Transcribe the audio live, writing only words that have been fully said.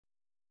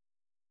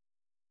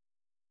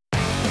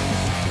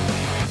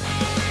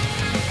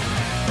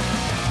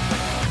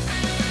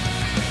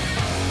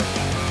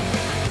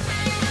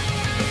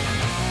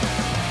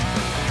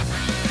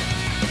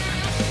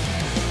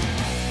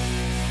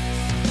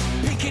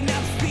picking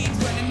up speed,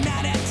 running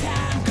out of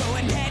time,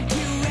 going head to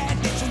head.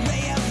 It's a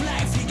way of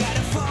life. You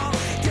gotta fall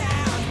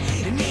down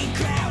and need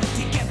ground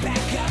to get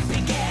back up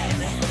again.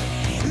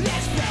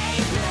 Let's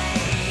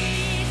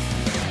Beyblade.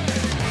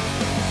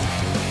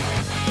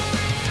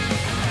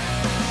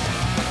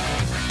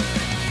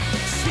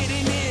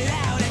 Spitting it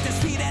out at the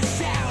speed of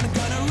sound,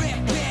 gonna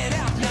rip it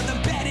up. Now the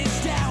bet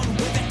is down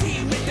with the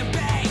team with the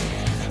bang.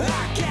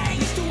 Our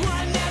gang is the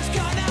one that's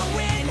gonna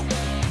win.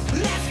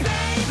 Let's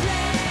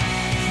Beyblade,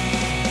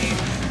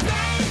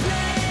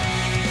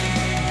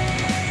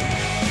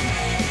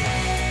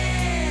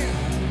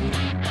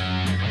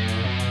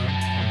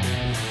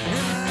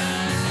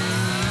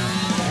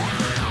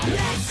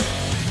 Let's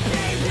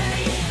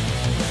Beyblade,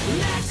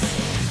 let's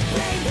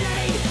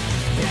Beyblade,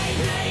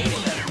 Beyblade.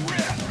 Let it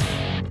rip.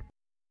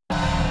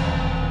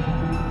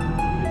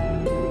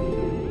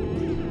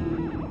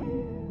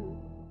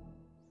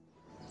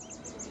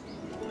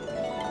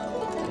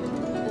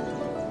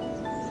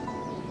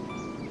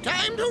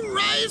 Time to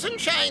rise and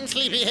shine,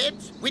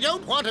 sleepyheads. We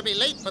don't want to be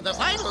late for the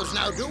finals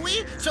now, do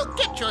we? So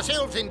get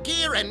yourselves in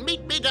gear and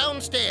meet me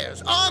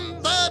downstairs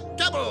on the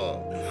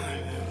double.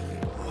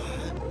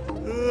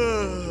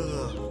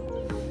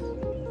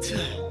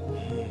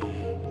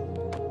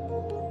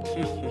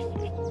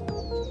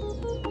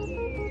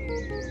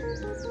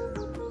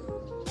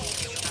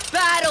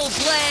 Battle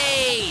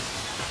Blade!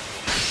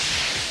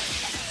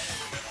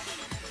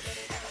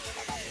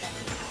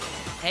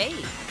 Hey.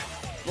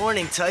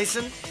 Morning,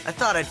 Tyson. I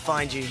thought I'd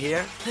find you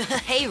here.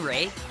 Hey,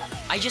 Ray.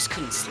 I just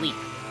couldn't sleep.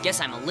 Guess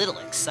I'm a little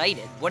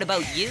excited. What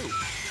about you?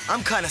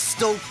 I'm kind of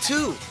stoked,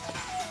 too.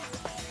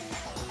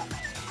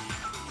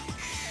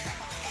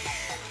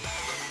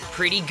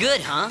 Pretty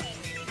good, huh?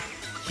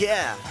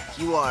 Yeah,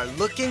 you are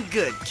looking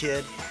good,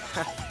 kid.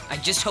 I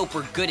just hope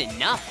we're good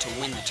enough to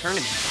win the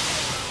tournament.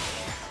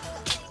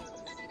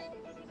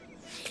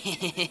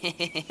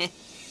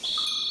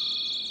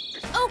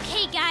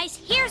 Okay, guys,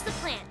 here's the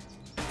plan.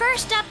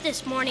 First up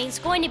this morning's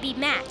going to be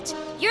Matt.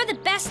 You're the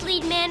best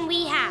lead man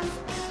we have.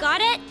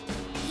 Got it?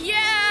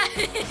 Yeah!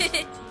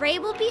 Ray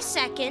will be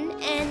second,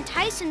 and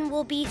Tyson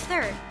will be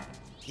third.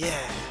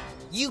 Yeah.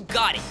 You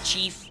got it,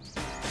 Chief.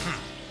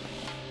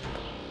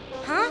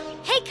 Huh?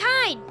 Hey,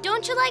 Kind,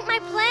 don't you like my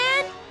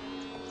plan?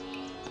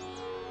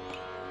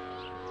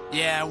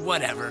 Yeah,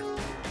 whatever.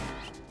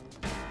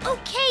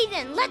 Okay,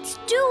 then, let's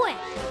do it.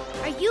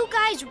 Are you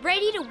guys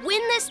ready to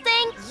win this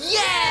thing?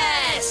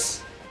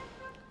 Yes!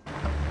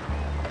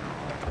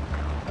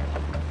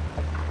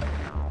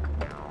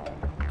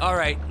 All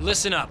right,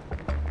 listen up.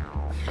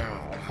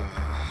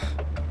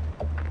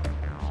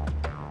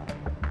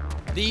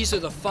 These are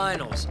the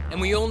finals,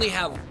 and we only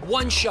have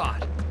one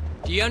shot.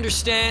 Do you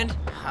understand?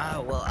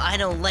 Oh, well, I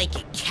don't like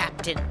it,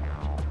 Captain.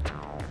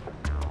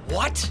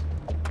 What?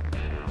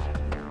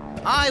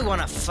 I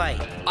want to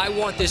fight. I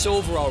want this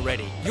over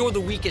already. You're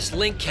the weakest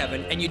link,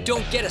 Kevin, and you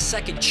don't get a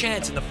second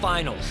chance in the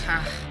finals.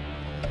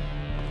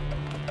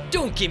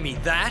 Don't give me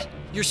that.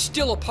 You're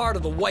still a part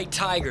of the White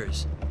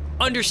Tigers.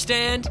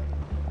 Understand?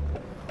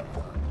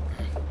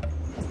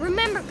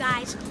 Remember,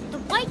 guys, the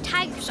White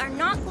Tigers are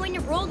not going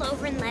to roll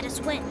over and let us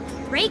win.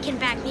 Ray can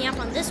back me up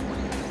on this one.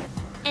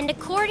 And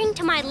according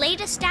to my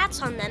latest stats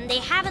on them, they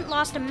haven't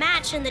lost a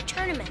match in the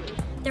tournament.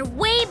 They're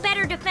way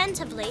better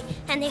defensively,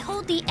 and they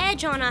hold the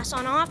edge on us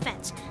on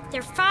offense.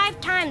 They're 5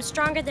 times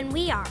stronger than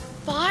we are.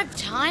 5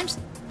 times?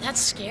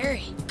 That's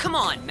scary. Come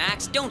on,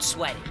 Max, don't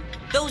sweat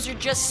it. Those are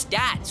just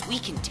stats. We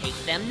can take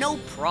them, no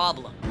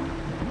problem.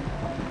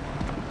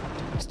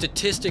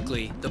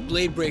 Statistically, the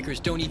BladeBreakers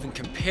don't even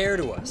compare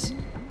to us.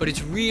 But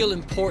it's real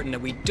important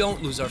that we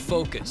don't lose our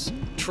focus.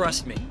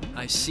 Trust me,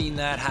 I've seen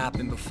that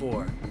happen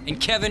before. And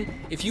Kevin,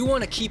 if you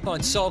want to keep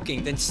on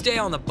sulking, then stay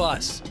on the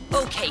bus.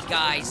 Okay,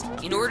 guys,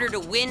 in order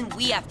to win,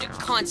 we have to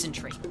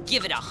concentrate.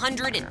 Give it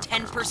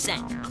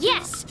 110%.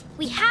 Yes,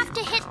 we have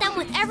to hit them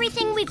with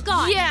everything we've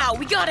got. Yeah,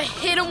 we gotta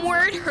hit them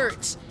where it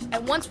hurts.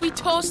 And once we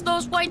toast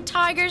those White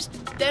Tigers,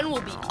 then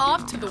we'll be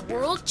off to the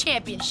World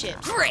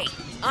Championships. Great!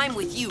 I'm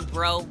with you,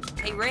 bro.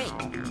 Hey, Ray.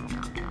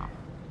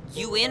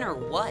 You in or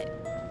what?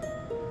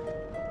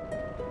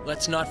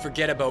 Let's not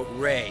forget about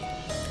Ray.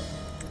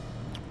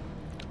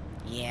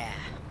 Yeah.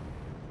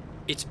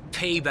 It's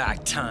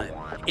payback time.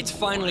 It's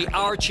finally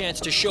our chance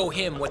to show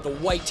him what the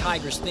White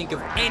Tigers think of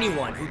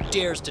anyone who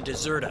dares to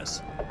desert us.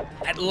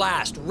 At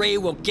last, Ray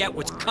will get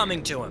what's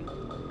coming to him.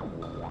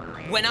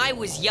 When I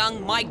was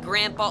young, my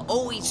grandpa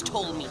always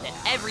told me that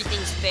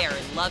everything's fair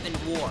in love and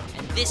war,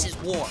 and this is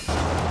war.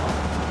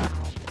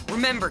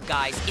 Remember,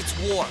 guys, it's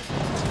war.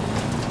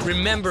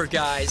 Remember,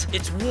 guys,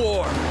 it's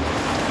war.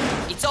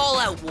 It's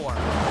all-out war.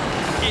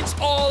 It's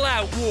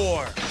all-out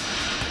war.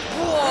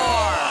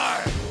 War!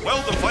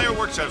 Well, the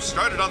fireworks have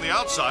started on the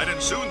outside, and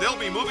soon they'll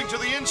be moving to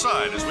the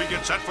inside as we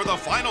get set for the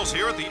finals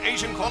here at the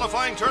Asian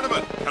Qualifying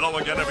Tournament. Hello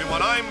again,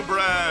 everyone. I'm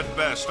Brad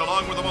Best,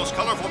 along with the most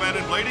colorful man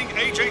in blading,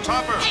 AJ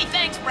Topper. Hey,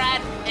 thanks, Brad.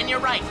 And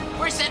you're right.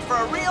 We're set for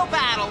a real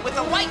battle with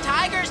the White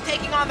Tigers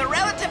taking on the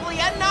relatively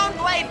unknown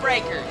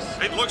BladeBreakers.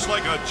 It looks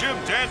like a Jim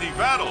Dandy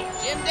battle.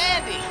 Jim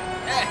Dandy.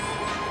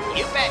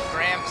 You bet,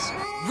 Gramps.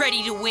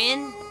 Ready to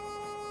win?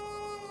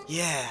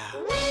 Yeah.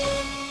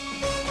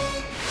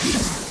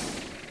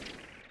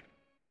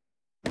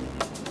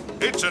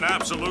 It's an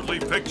absolutely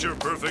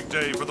picture-perfect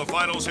day for the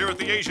finals here at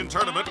the Asian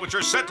tournament, which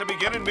are set to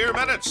begin in mere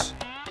minutes.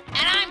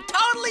 And I'm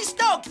totally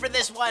stoked for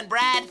this one,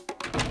 Brad.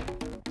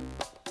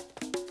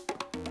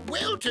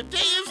 Well, today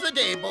is the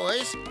day,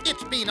 boys.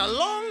 It's been a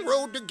long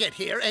road to get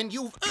here, and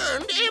you've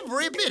earned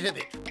every bit of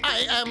it.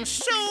 I am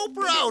so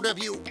proud of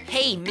you.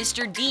 Hey,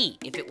 Mr. D,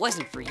 if it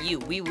wasn't for you,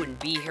 we wouldn't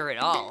be here at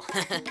all.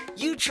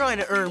 You trying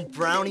to earn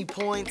brownie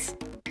points?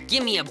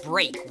 Give me a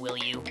break, will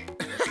you?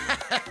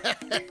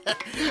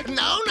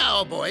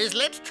 Now, boys,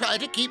 let's try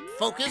to keep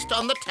focused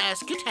on the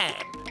task at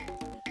hand.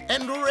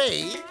 And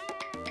Ray,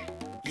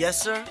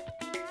 Yes, sir?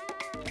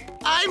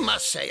 I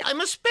must say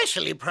I'm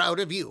especially proud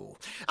of you.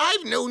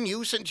 I've known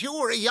you since you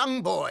were a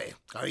young boy.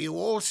 Are you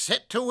all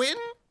set to win?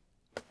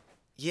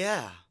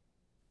 Yeah.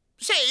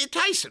 Say,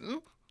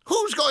 Tyson,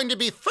 who's going to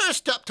be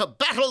first up to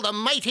battle the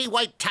mighty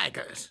white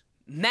tigers?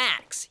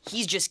 Max,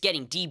 he's just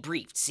getting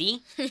debriefed,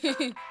 see?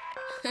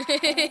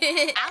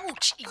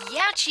 Ouch!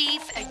 Yeah,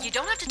 Chief. You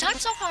don't have to type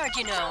so hard,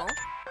 you know.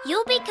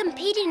 You'll be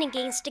competing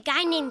against a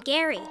guy named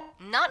Gary.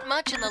 Not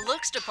much in the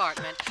looks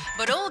department,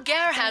 but old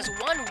Gare has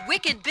one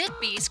wicked bit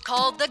beast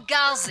called the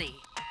Galzzly.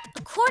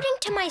 According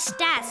to my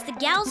stats, the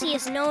Galzzly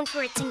is known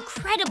for its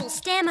incredible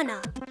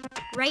stamina.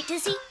 Right,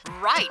 Dizzy?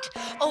 Right.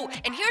 Oh,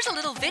 and here's a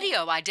little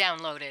video I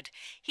downloaded.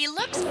 He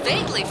looks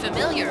vaguely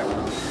familiar.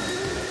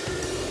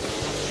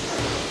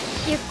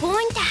 You're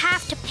going to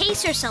have to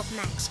pace yourself,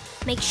 Max.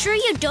 Make sure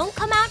you don't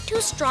come out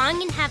too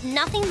strong and have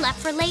nothing left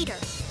for later.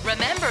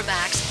 Remember,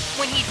 Max,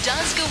 when he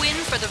does go in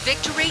for the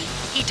victory,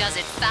 he does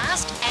it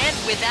fast and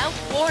without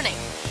warning.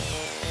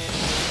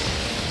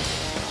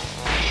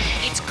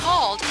 It's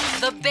called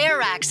the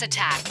bear axe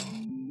attack.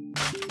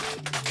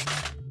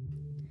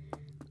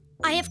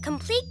 I have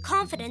complete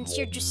confidence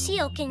your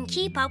Dracil can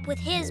keep up with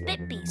his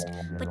Bit Beast,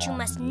 but you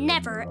must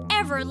never,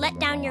 ever let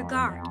down your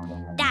guard.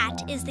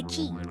 That is the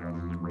key.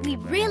 We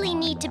really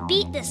need to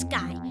beat this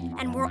guy,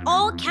 and we're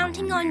all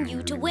counting on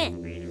you to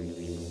win.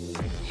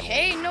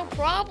 Hey, no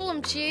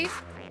problem,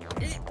 Chief.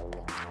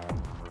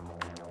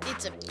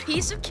 It's a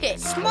piece of cake.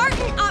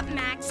 Smarten up,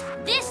 Max.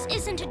 This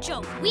isn't a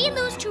joke. We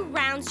lose 2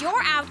 rounds,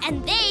 you're out,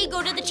 and they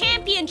go to the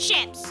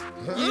championships.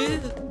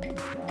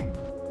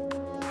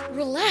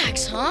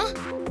 Relax, huh?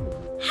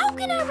 How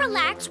can I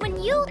relax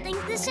when you think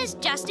this is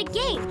just a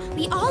game?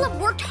 We all have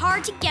worked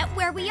hard to get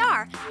where we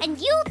are, and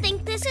you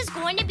think this is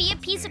going to be a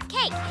piece of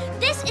cake.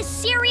 This is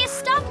serious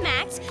stuff,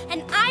 Max,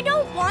 and I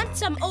don't want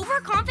some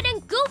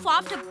overconfident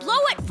goof-off to blow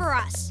it for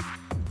us.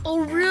 Oh,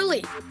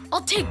 really?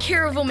 I'll take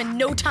care of him in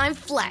no time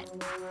flat.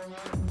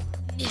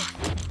 Yeah.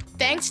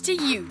 Thanks to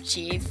you,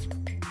 Chief.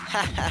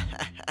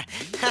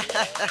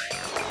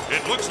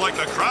 It looks like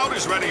the crowd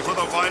is ready for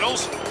the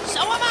finals.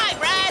 So am I,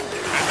 Brad.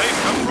 And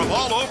they've come from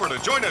all over to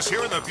join us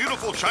here in the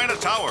beautiful China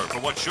Tower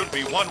for what should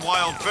be one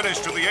wild finish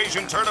to the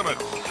Asian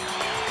tournament.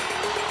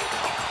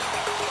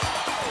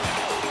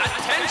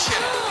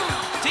 Attention!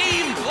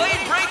 Team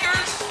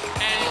BladeBreakers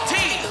and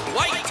Team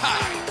White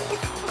Tiger.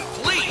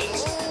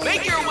 Please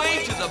make your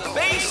way to the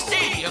base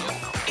stadium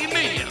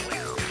immediately.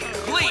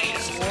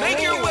 Please make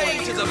your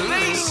way to the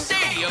base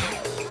stadium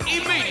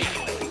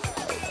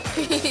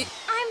immediately.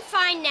 I'm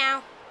fine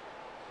now.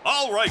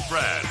 All right,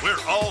 Brad,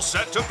 we're all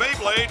set to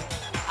Beyblade.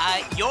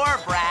 You're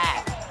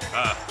Brad.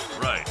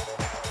 Right.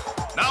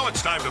 Now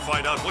it's time to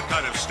find out what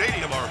kind of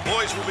stadium our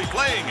boys will be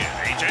playing in,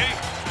 AJ.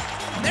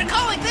 They're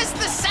calling this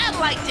the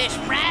satellite dish,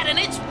 Brad, and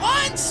it's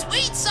one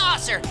sweet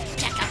saucer.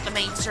 Check out the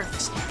main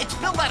surface. It's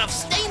built out of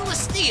stainless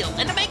steel,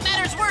 and to make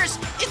matters worse,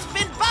 it's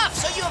been buffed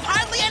so you have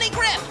hardly any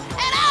grip.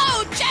 And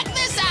oh, check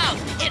this out!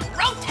 It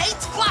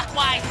rotates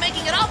clockwise,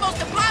 making it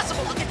almost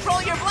impossible to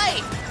control your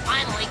blade.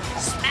 Finally,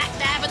 smack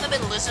dab in the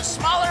middle is a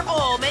smaller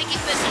bowl, making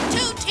this a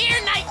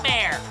 2-tier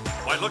nightmare.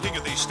 By looking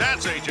at these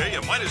stats, AJ,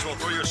 you might as well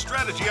throw your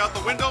strategy out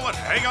the window and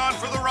hang on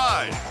for the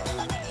ride.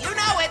 You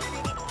know it.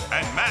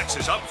 And Max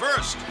is up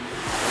first.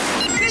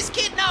 This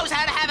kid knows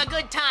how to have a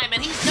good time,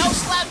 and he's no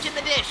slouch in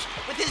the dish.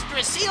 With his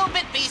Dracil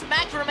Bit Beast,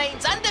 Max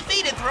remains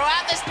undefeated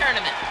throughout this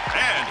tournament.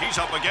 And he's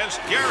up against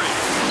Gary.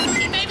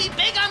 He may be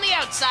big on the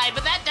outside,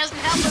 but that doesn't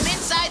help him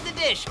inside the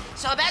dish.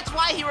 So that's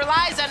why he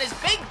relies on his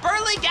big,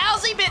 burly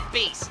Galzzly Bit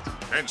Beast.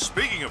 And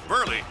speaking of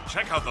burly,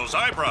 check out those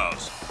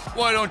eyebrows.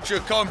 Why don't you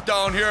come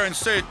down here and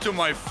say it to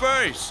my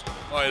face?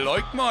 I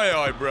like my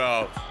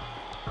eyebrows.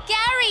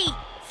 Gary,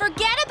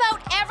 forget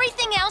about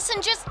everything else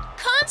and just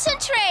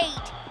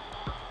concentrate.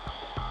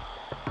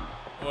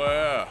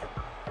 Where?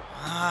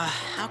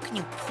 How can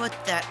you put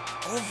that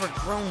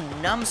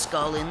overgrown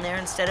numbskull in there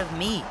instead of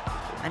me?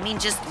 I mean,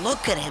 just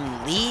look at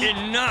him, Lee.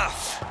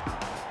 Enough!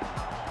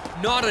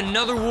 Not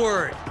another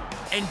word.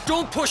 And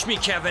don't push me,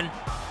 Kevin.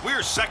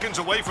 We're seconds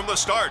away from the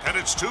start, and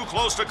it's too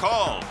close to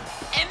call.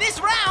 And this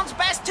round's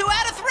best 2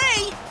 out of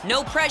 3.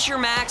 No pressure,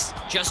 Max.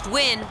 Just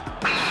win.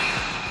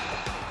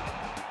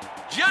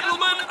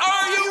 Gentlemen,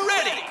 are you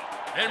ready?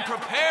 And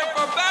prepare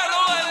for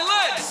battle, and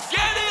let's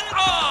get it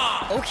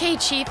on! Okay,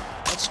 Chief.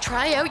 Let's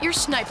try out your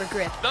sniper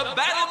grip. The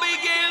battle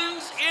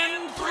begins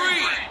in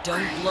 3,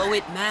 Don't blow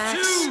it, Max.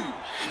 2,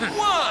 1,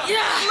 let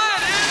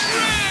it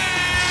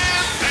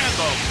rip! And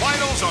the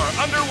finals are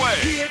underway.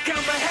 Here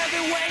come the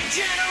heavyweight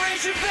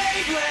generation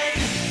Beyblade.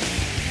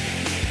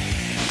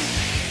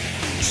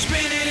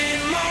 Spinning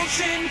in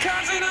motion,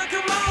 causing a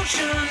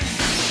commotion.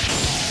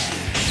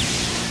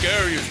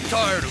 Gary is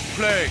tired of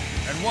playing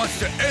and wants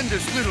to end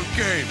this little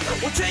game.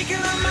 We're taking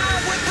them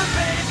out with the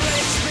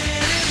Beyblade,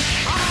 spinning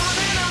on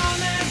and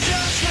on and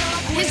just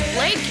not His quitting.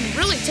 blade can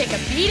really take a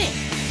beating.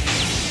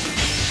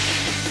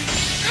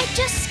 I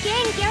just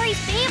scanned Gary's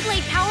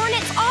Beyblade power and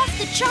it's off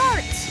the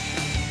charts.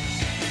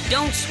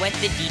 Don't sweat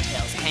the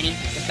details, Kenny.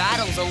 The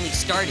battle's only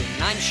started,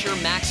 and I'm sure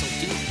Max will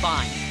do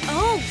fine.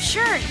 Oh,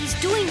 sure, he's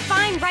doing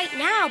fine right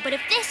now, but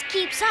if this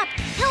keeps up,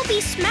 he'll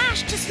be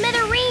smashed to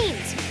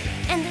smithereens.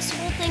 And this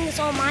whole thing is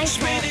all my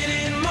fault. Spinning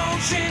in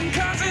motion,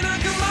 causing a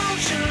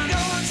commotion.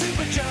 Going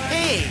supercharged.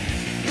 Hey,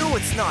 no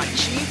it's not,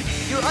 Chief.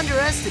 You're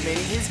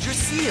underestimating his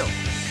Dracil.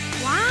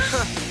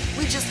 What?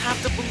 We just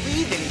have to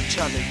believe in each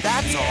other,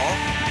 that's all.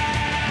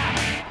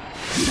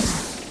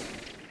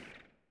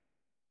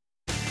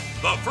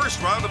 The first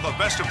round of the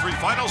best-of-3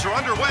 finals are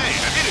underway,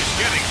 and it is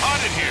getting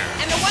hot in here.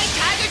 And the White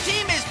Tiger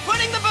team is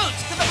putting the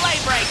boots to the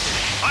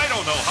BladeBreakers. I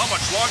don't know how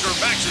much longer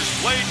Max's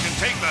blade can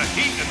take the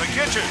heat in the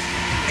kitchen.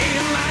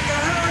 In like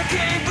a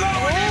hurricane,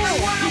 blowing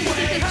everyone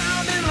away.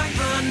 Pounding like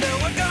thunder,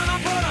 we're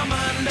gonna put them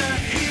under.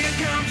 Here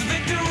comes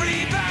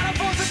victory, battle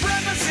for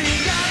supremacy.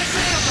 Gotta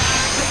say about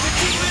it, we're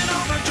keeping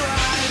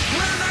overdrive.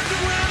 Round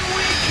after round,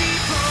 we keep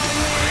on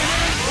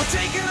winning. We're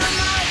taking them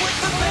out with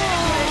the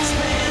Beyblade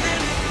spinning.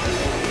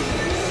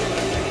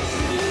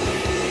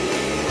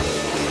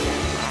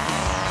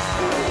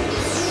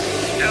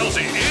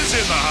 Galzzly is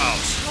in the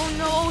house. Oh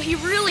no, he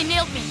really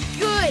nailed me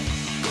good.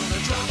 Gonna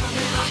drop them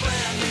in a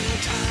brand new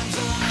time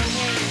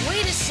zone.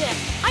 Wait a sec,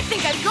 I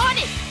think I've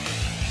got it.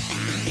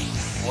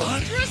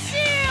 What?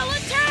 Dracil,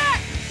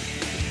 attack!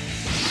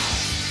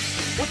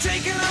 We're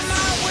taking them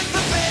out with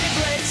the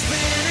Beyblade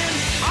spinning.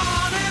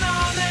 On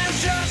and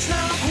just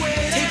not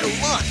quitting. Take a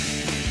look.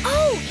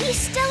 Oh, he's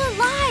still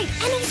alive,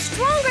 and he's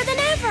stronger than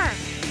ever.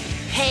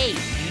 Hey,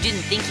 you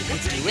didn't think you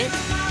could do it?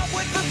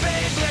 With the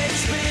Beyblade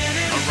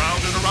spinning. Around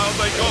and around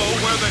they go,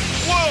 where they...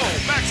 Whoa!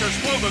 Max has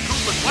flown the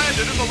coop and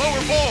landed in the lower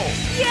bowl.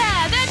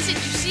 Yeah, that's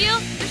it, Dracil.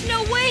 There's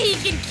no way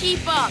he can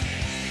keep up.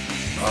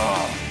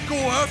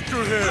 Go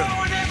after him.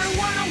 Blowing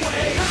everyone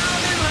away.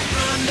 Pounding like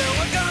thunder.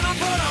 We're gonna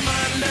put them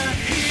under.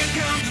 Here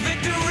comes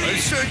victory. I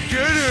said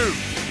get him.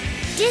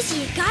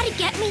 Dizzy, you gotta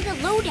get me the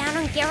lowdown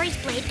on Gary's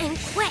blade, and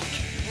quick.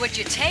 Would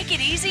you take it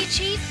easy,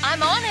 Chief?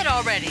 I'm on it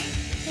already.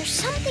 There's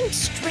something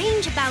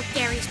strange about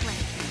Gary's blade.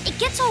 It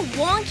gets all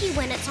wonky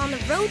when it's on the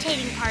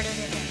rotating part of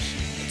the dish.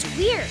 It's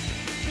weird.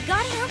 You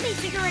gotta help me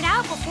figure it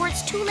out before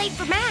it's too late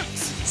for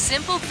Max.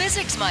 Simple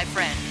physics, my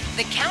friend.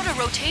 The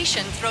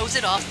counter-rotation throws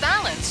it off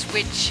balance,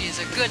 which is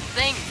a good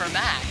thing for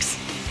Max.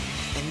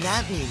 And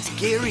that means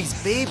Gary's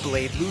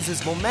Beyblade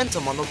loses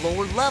momentum on the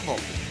lower level.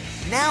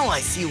 Now I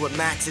see what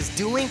Max is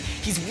doing.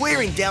 He's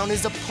wearing down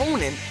his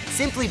opponent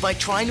simply by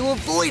trying to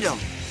avoid him.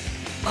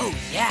 Oh,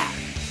 yeah.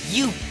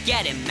 You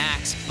get him,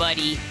 Max,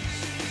 buddy.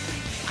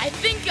 I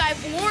think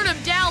I've worn him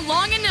down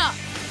long enough.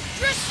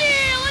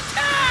 Dracil,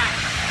 attack!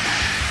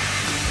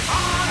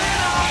 On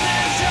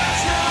and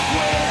just not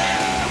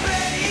quitting.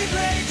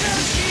 Beyblade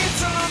just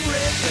keeps on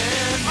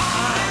ripping.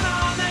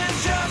 On and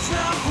just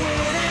not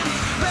quitting.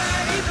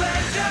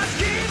 Beyblade just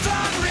keeps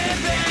on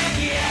ripping.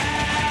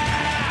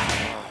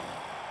 Yeah!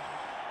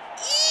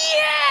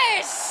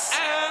 Yes!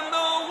 And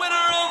the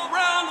winner of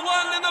round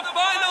 1 in the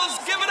finals,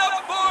 give it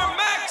up for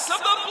Max of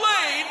the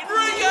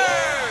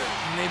BladeBreakers!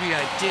 Maybe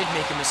I did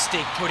make a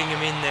mistake putting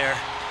him in there.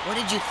 What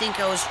did you think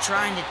I was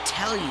trying to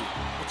tell you?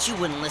 But you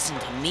wouldn't listen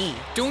to me.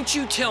 Don't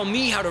you tell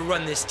me how to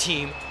run this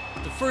team.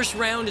 The first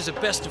round is a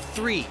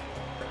best-of-3.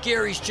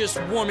 Gary's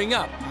just warming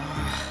up.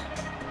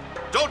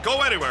 Don't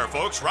go anywhere,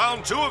 folks.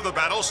 Round 2 of the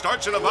battle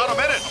starts in about a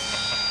minute.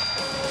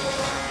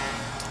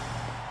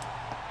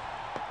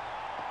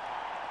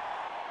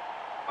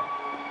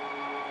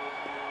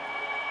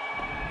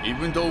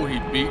 Even though he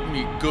beat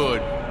me good,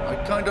 I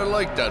kinda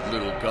like that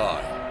little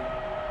guy.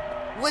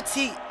 What's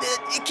he?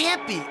 It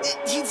can't be.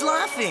 He's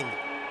laughing.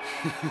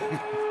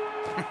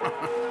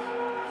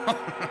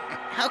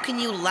 How can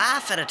you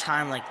laugh at a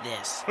time like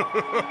this?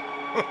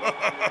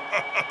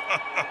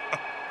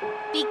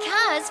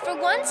 Because for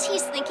once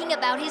he's thinking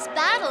about his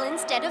battle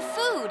instead of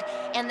food,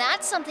 and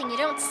that's something you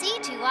don't see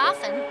too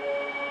often.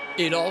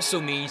 It also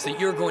means that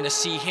you're going to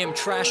see him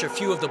trash a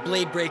few of the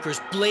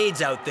BladeBreakers'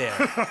 blades out there.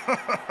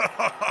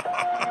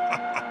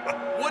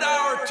 Would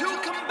our 2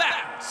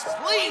 combatants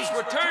please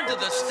return to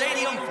the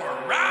stadium for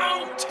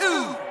round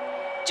 2?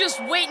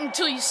 Just wait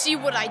until you see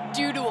what I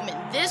do to him in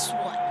this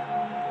one.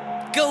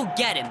 Go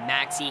get him,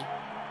 Maxie.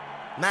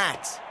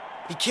 Max,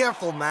 be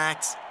careful,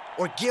 Max,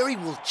 or Gary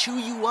will chew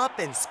you up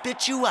and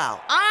spit you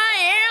out.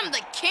 I am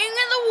the king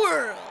of the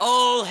world.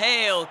 All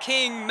hail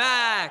King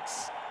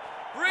Max.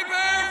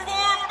 Prepare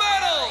for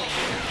battle!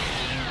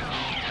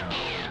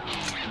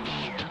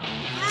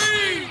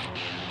 3,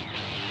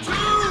 2, 1,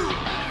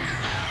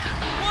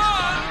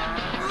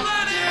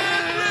 let it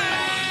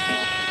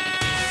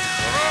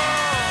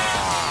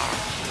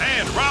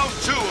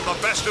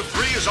best of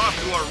three is off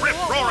to a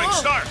rip-roaring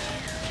start.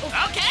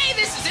 Okay,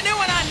 this is a new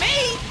one on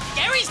me.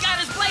 Gary's got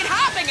his blade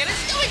hopping and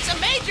it's doing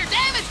some major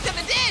damage to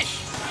the dish.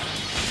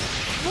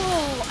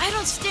 Whoa, I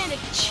don't stand a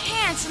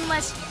chance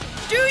unless...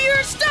 Do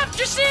your stuff,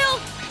 Drasil!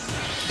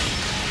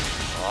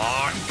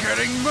 I'm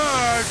getting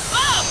mad.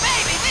 Oh,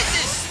 baby, this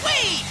is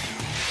sweet!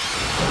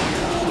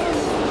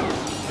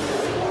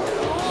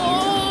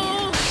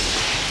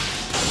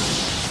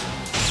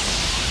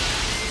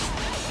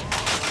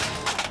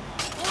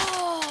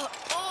 Oh.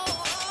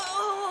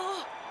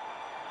 Oh.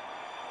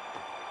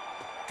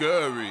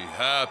 Gary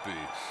happy.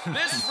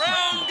 This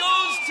round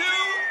goes to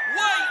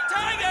White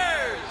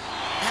Tigers!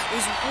 That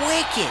was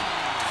wicked.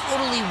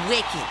 Totally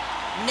wicked.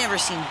 Never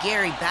seen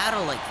Gary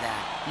battle like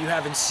that. You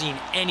haven't seen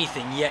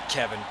anything yet,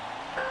 Kevin.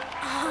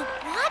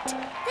 What?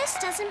 This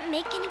doesn't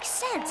make any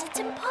sense. It's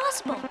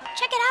impossible.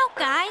 Check it out,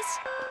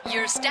 guys.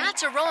 Your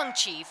stats are wrong,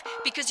 Chief,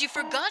 because you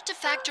forgot to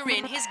factor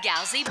in his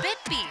Galzzly Bit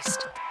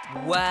Beast.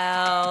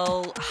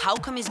 Well, how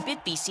come his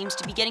Bit Beast seems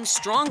to be getting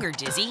stronger,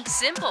 Dizzy?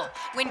 Simple.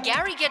 When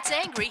Gary gets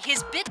angry,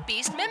 his Bit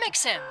Beast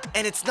mimics him.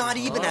 And it's not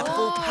even at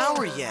full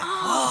power yet.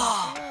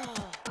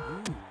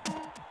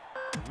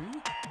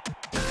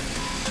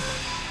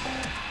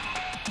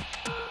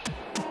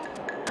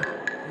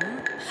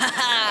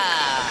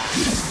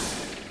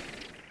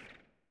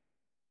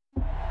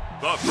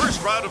 The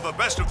first round of the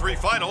best of three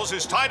finals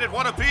is tied at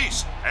 1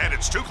 apiece, and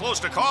it's too close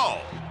to call.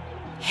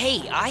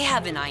 Hey, I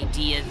have an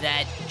idea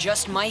that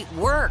just might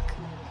work.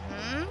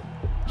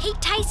 Hey,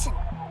 Tyson,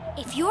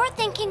 if you're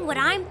thinking what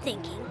I'm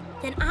thinking,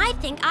 then I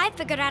think I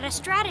figured out a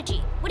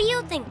strategy. What do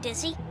you think,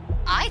 Dizzy?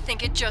 I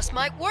think it just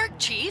might work,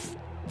 Chief.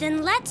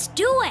 Then let's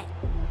do it.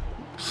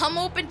 I'm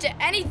open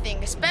to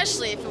anything,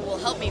 especially if it will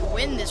help me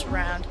win this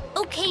round.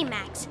 Okay,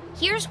 Max,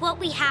 here's what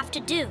we have to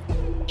do.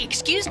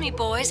 Excuse me,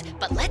 boys,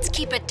 but let's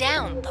keep it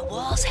down. The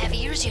walls have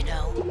ears, you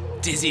know.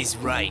 Dizzy's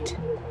right.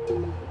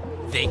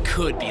 They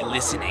could be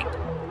listening.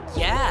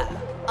 Yeah.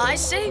 I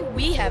say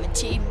we have a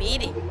team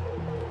meeting.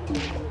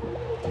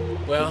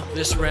 Well,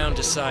 this round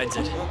decides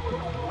it.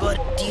 But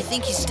do you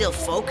think he's still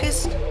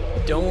focused?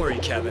 Don't worry,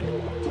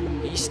 Kevin.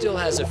 He still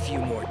has a few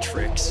more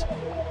tricks.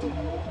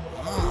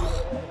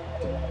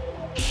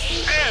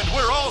 And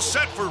we're all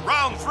set for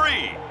round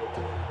 3.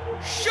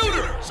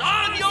 Shooters,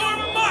 on your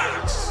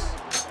marks!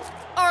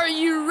 Are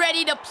you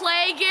ready to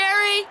play,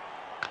 Gary?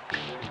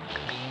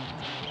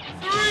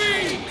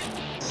 3,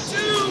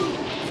 2,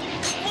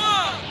 1,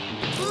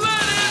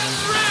 let it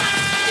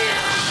rip!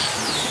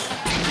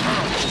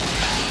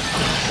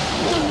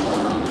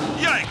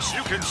 Yikes,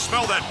 you can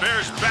smell that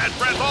bear's bad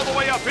breath all the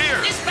way up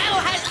here. This battle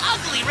has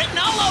ugly written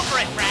all over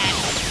it, Brad.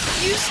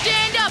 You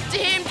stand up to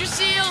him,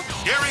 Drasil.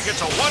 Gary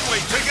gets a one-way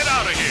ticket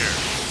out of here.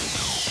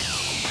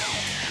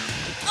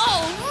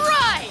 All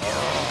right!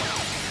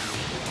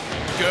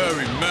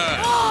 Gary mad.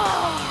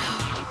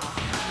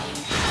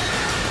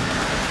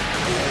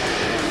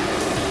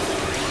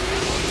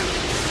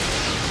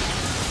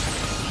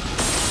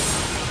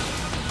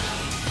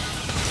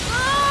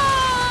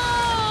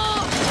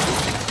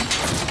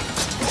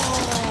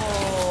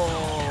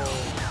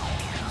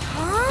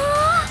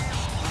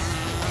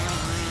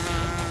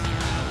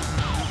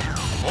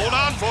 Hold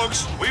on,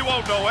 folks. We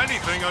won't know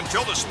anything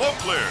until the smoke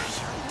clears.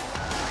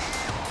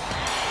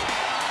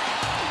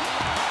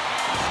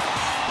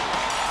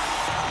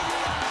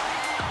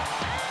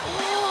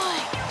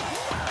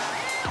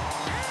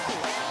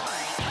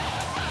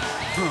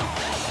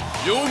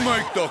 You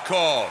make the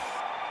call.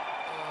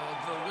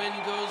 The win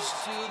goes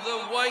to the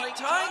White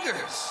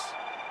Tigers.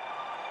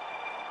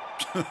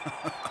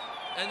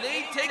 And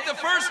they take the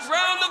first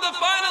round of the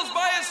finals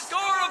by a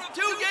score of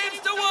 2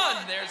 games to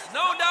 1. There's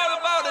no doubt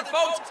about it,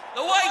 folks.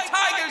 The White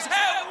Tigers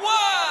have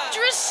won!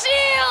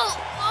 Drasil!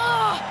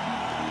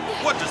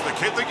 What does the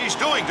kid think he's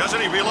doing? Doesn't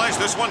he realize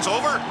this one's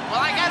over?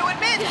 Well, I gotta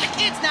admit, the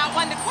kid's not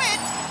one to quit.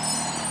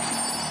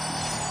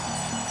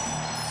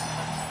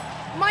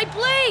 My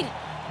blade!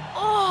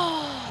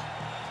 Oh,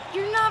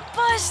 you're not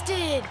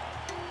busted.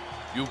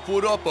 You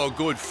put up a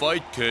good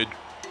fight, kid.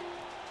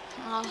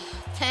 Oh,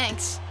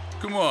 thanks.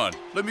 Come on,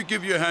 let me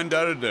give you a hand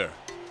out of there.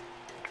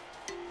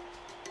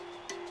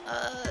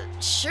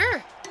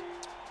 Sure.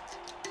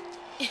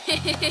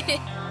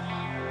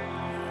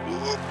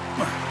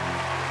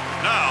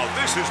 Now,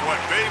 this is what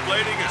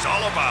Beyblading is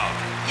all about.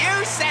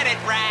 You said it,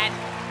 Brad.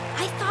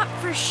 I thought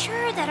for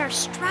sure that our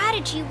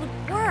strategy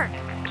would work.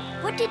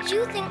 What did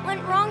you think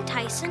went wrong,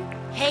 Tyson?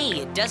 Hey,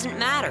 it doesn't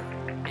matter.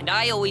 And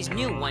I always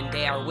knew one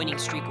day our winning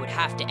streak would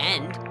have to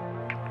end.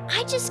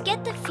 I just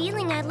get the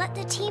feeling I let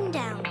the team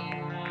down.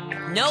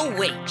 No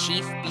way,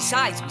 Chief.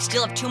 Besides, we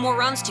still have 2 more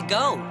rounds to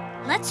go.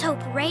 Let's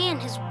hope Ray and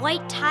his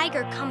white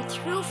tiger come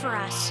through for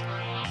us.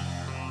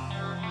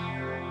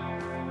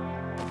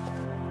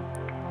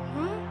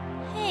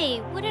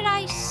 Hey, what did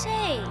I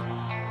say?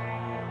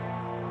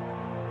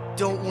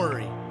 Don't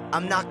worry,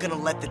 I'm not gonna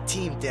let the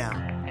team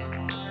down.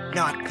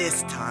 Not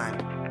this time.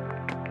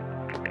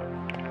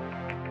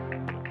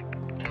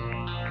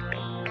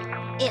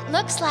 It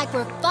looks like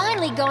we're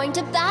finally going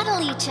to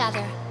battle each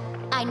other.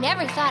 I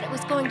never thought it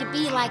was going to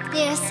be like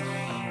this.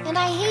 And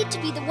I hate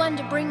to be the one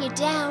to bring you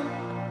down,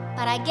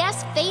 but I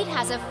guess fate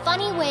has a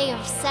funny way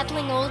of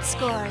settling old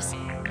scores.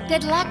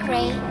 Good luck,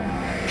 Ray,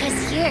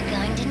 'cause you're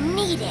going to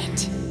need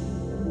it.